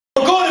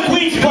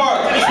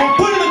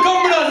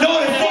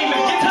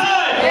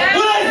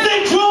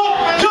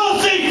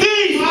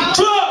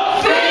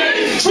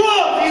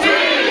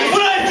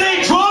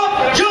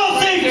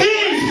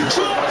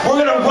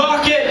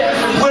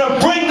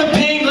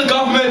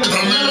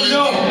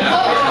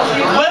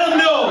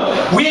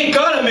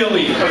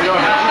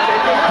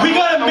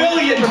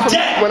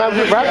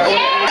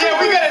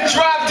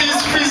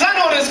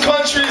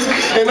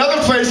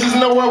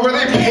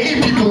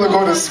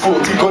business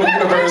school to go to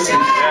university.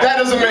 That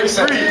doesn't make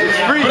sense.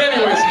 But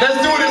anyways, let's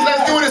do this,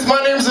 let's do this.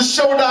 My name's the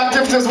show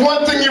doctor. If there's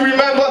one thing you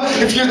remember,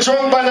 if you're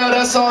drunk by now,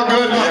 that's all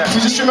good. If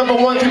you just remember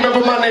one thing,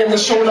 remember my name, the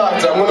show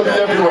doctor. I'm gonna be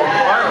everywhere.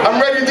 I'm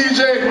ready,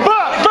 DJ.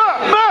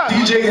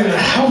 DJ in the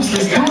house,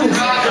 let's do this.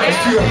 I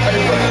feel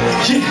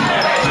yeah.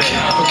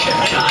 Okay.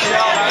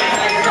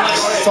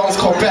 This song's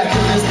called Back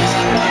in Business.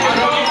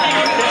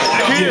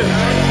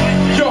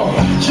 Yo,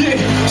 yeah.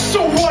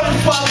 So what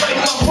if I like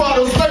my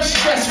father's life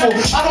stressful?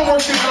 I don't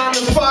work a 9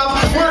 to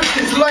 5, work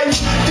is life.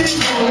 These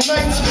are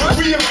nights,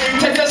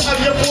 rearrange, that's how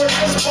your boy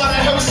just bought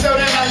a house out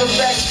in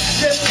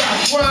Halifax. Yes, I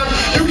grind,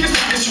 you can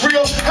see it's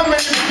real. How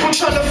many people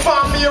trying to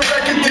find me a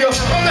record deal?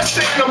 I'm not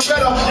saying I'm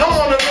better, I'm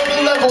on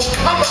another level.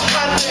 I'm a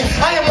hot thing,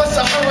 I am a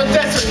Sahara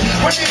desert.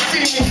 When they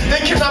see me,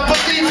 they cannot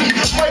believe me.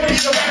 Might be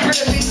the rapper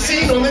that they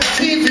seen on the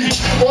TV,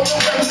 on the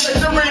website,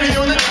 the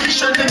radio, the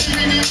t-shirt, the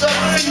DVD, the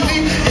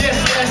CD. Yes,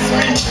 that's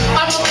me.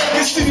 I'm a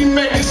American City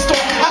mega store.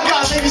 I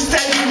got ladies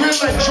standing real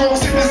like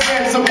drunks in the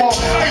Zanzibar.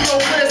 Hey yo,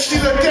 man, see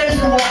the day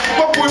you are.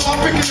 My boy, my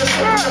picking the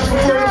phone, every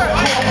word of the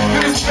call.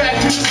 Then it's back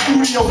to the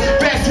studio,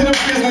 back to the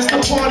business, the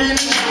party and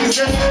the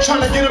chickens.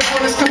 Trying to get up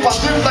on this clip. I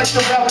live like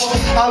the rapper,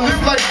 I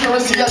live like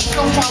currency. I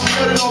still find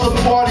blood at all the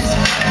parties.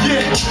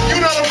 Yeah, you're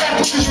not a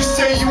rapper cause you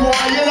say you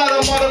are. You're not a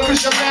model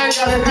cause your man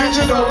got a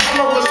digital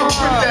camera. So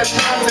quit that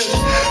nonsense.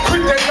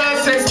 Quit that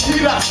nonsense.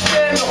 T-Dot,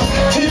 stand up.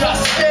 T-Dot,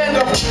 stand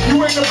up. You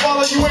ain't a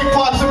baller, you ain't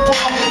part the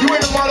bar. You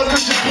ain't a model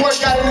cause your boy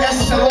got an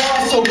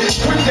SLR. So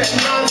quit that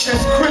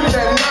nonsense. Quit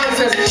that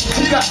nonsense.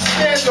 T-Dot,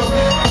 stand up.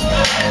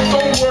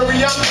 Don't worry,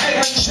 I'm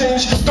getting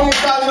change. Don't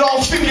got it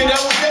all figured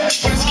out yet,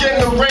 but it's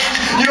getting arranged.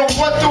 You know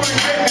what, though, it's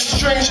getting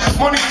strange.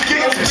 Money's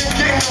getting spent,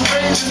 getting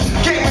arranged.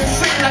 Getting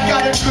insane, I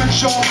got a good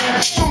job,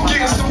 man. So I'm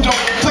getting some dope,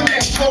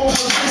 looking slow.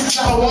 This is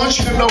how I want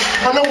you to know.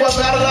 I know I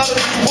got a lot of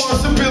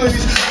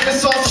responsibilities.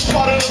 It's all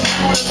part of the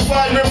crew, that's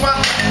why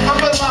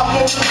I'm a lot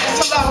more, it's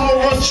a lot more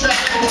run track.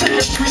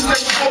 Taking 3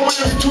 steps forward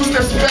and 2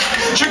 steps back.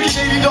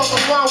 Drinking $80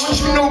 wine, what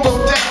you know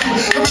about that?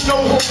 There was no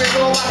hope at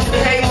all, I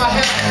can hang my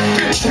head.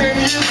 Been 10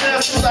 years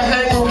now since I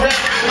hang a rap.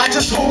 I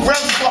just hope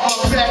raps got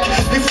my back.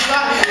 If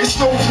not,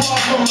 it's no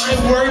problem, I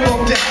ain't worried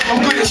about that.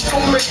 I'm good at so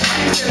many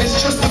things and it's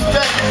just a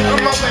fact. In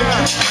my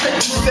life, check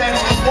the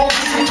stats. Won't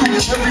listen to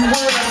every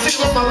word I say,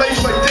 learn my life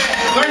like that.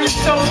 Learn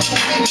yourself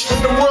from me, in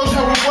the world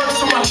how it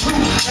works on my crew.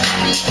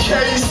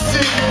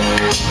 BKC.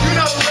 You're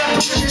not a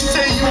rapper cause you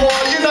say you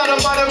are. You're not a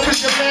model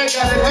cause your man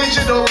got a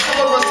digital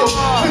camera. So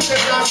quit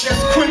that nonsense,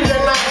 quit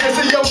that nonsense.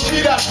 Hey yo,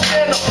 T-Dot,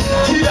 stand up.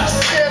 T-Dot,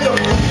 stand up.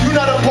 You're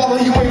not a baller,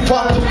 you ain't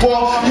part of the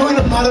ball. You ain't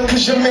a model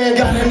cause your man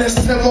got an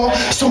SLR.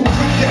 So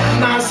quit that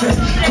nonsense,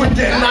 quit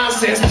that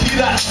nonsense.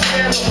 T-Dot,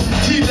 stand up.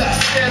 T-Dot,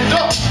 stand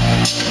up.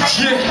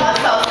 Yeah.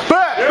 Back.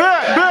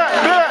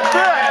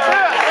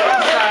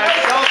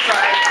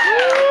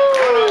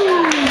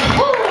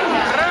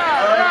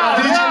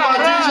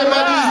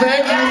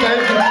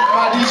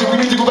 We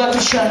need to go back to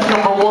track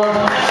number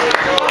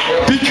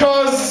 1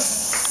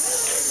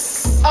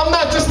 because I'm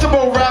not just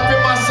about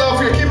rapping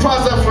myself here. Keep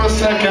pause that for a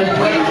second.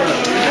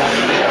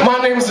 My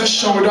name is the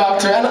show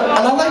doctor and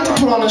I like to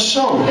put on a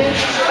show.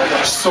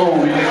 So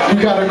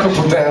we got a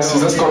couple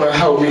dancers that's gonna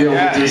help me out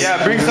with this.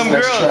 Yeah, bring some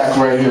girls. Track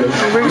right here.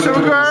 Bring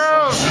some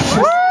girls.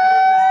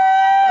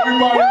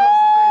 Everybody.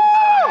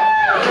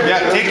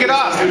 Yeah, take it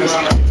off.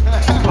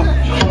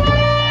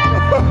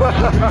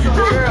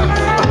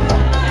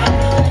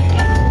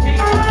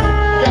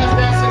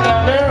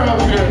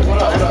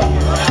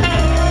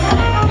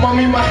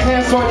 Mommy, my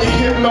hands on your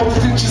hip, no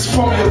inches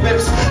from your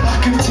lips.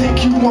 I can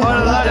take you on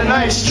a lot of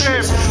nice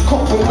trips.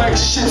 Couple nice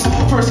ships,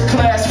 first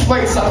class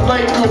flights. I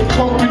like good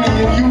company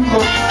and you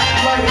look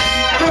like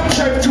the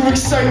type to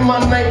excite my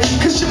night.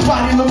 Cause your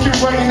body looking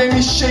right in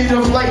any shade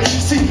of light.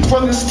 See,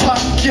 brothers talk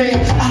game,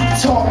 I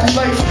talk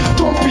life.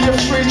 Don't be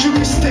afraid, you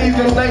can stay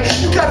the night.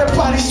 You got a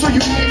body so you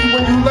need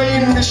when you lay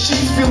in the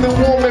sheets. Feeling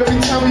warm every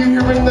time you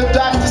hearing the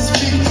doctor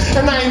speak.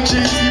 And I ain't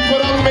Jay-Z,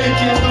 but I'm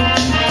making them.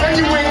 And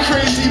you ain't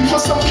crazy,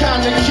 plus I'm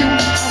kinda cute. I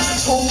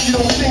just hope you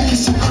don't think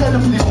it's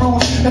incredibly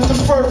rude that the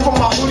fur from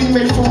my hoodie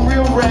made from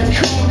real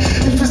raccoon.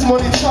 If his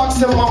money talks,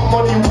 then my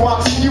money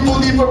walks. And you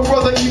believe a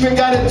brother even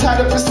got it tied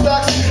up in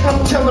stocks. And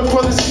I'm telling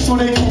brothers so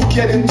they can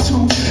get in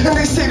too. And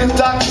they say the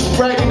doctor's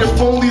bragging,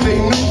 if only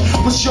they knew.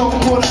 Was young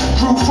but I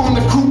grew from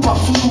the coop I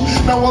flew.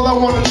 Now all I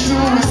wanna do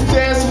is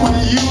dance with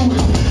you.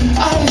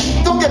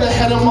 Don't get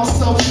ahead of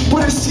myself,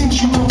 but it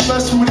seems you've been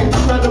blessed with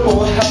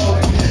incredible health.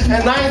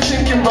 And I ain't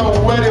thinking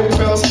about wedding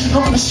bells.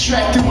 I'm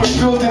distracted with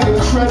building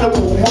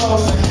incredible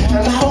wealth.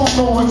 And I don't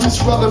know if it's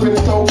relevant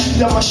though.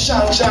 Yeah, my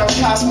Sean John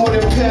costs more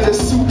than pair of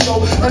suit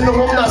though. I know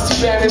I'm not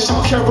Spanish,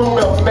 I'm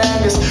caramel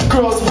madness.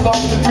 Girls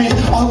love me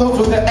all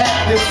over the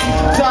atlas.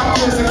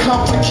 Doctor's a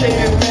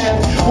complicated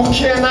man. Well,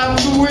 can I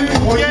do it?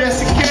 Well,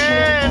 yes, I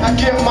can. I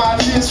get my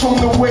ideas from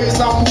the ways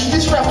I move.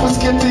 These rappers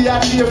get the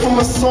idea from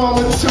a song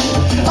or two.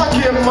 I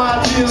get my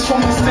ideas from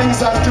the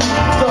things I do.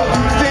 The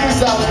things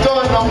I've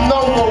done, I'm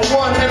number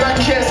 1. And I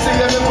can't say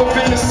I've ever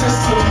been to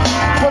Sicily,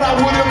 but I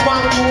wouldn't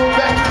mind going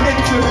back to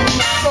Italy.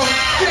 So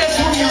dance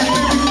with me,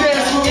 baby,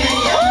 dance with me.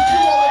 You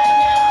all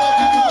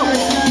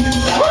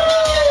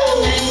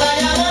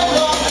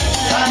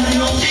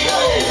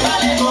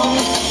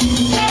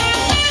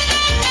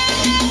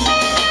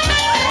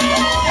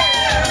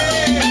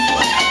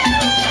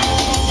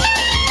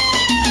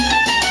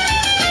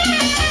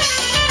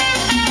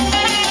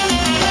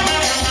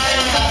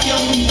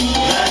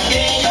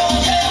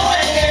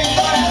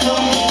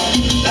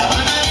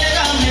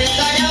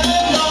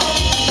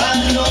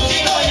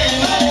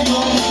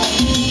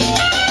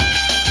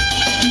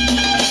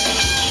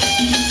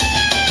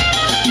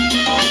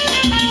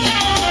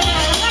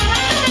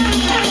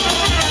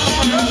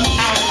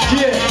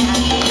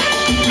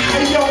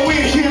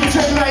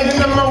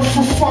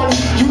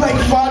like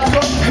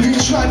vodka? Have you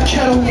tried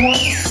Kettle One?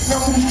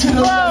 Now move to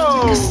the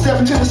left, take a step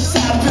to the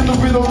side. Feel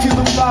the rhythm, feel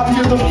the vibe,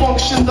 feel the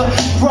function, the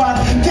ride.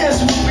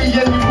 Dance with me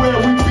anywhere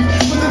we be.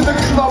 Within the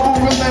club or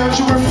a lounge,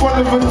 you're in front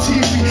of a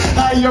TV.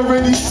 I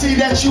already see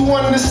that you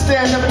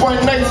understand that by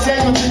nights and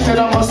you think that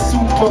I'm a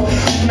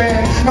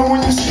superman. And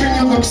when you spin,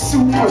 you look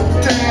super.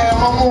 Damn,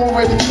 I'm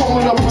already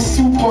coming up with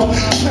super.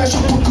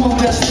 Tropical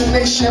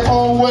destination,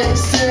 always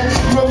there.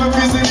 You ever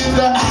visited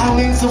the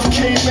islands of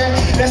Cayman?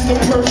 That's the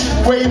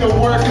perfect way to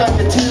work on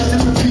your tails.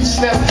 Different beach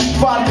snap,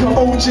 vodka,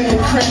 OJ, and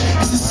crack.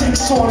 It's a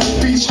sex on the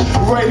beach,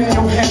 right in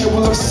your hand. It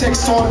will have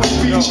sex on the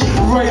beach,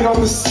 right on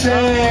the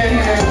sand.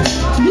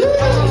 Yeah.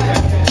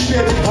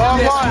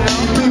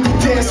 Baby,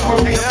 dance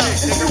with me.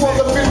 If you all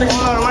up in the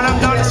club, when I'm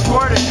done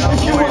recording,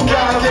 if you a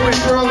guy, get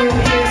a girl and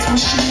dance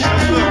with she.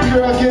 If you a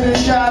girl, get a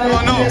guy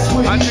and dance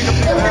with me.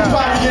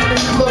 Everybody in the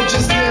club,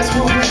 just dance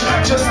with me.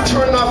 Just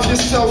turn off your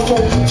cell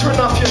phone, turn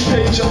off your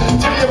pager.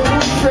 Tell your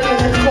boyfriend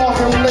and you call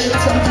him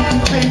later,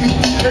 baby,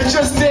 and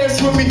just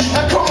dance with me.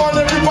 Now come on,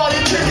 everybody,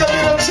 take a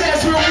little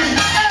chance with me.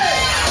 Hey!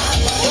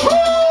 Woo!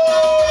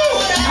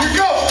 Here we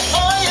go.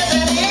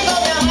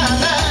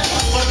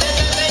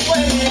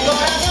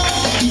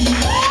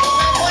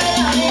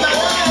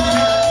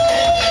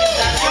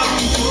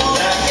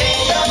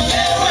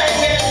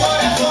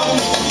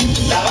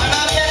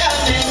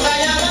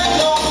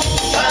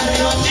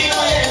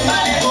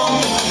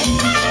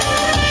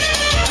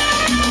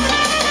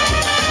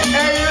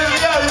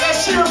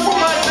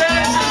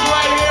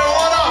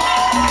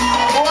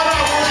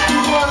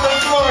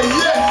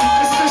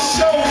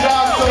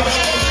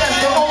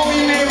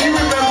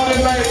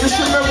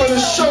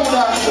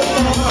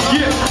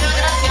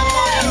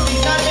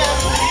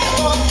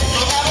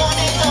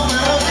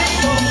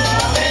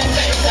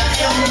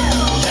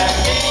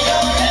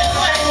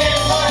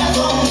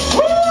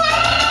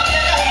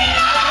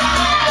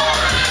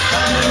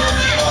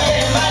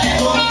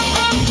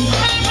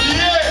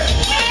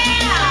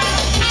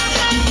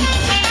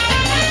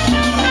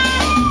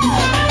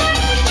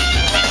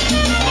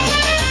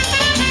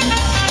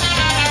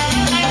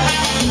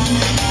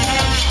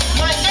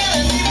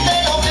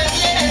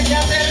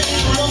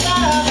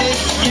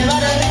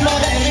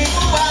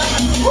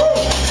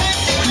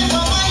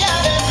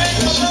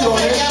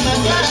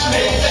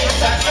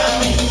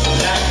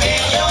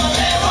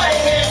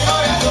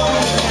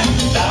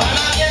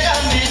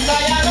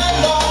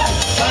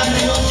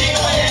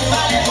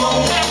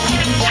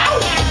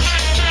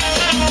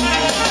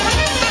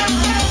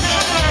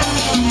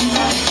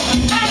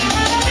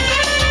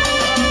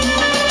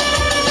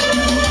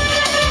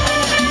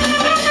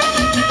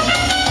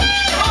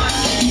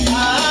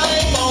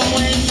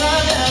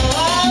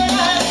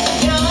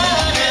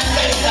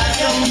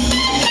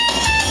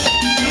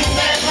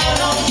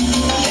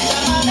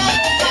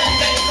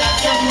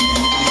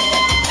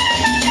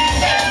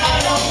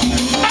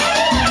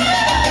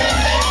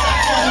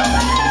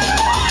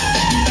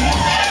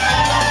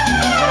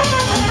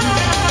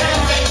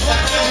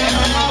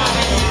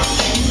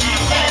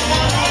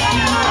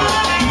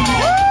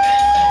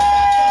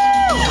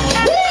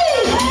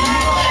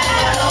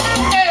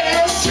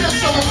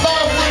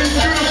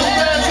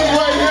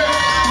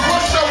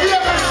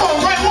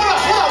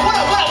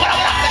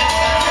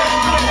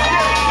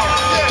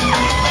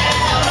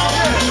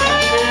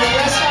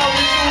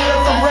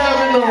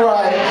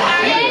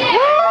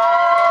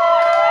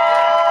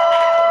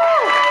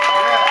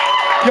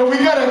 Yo, we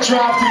gotta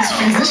drop these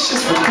fees. This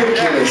shit's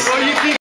ridiculous.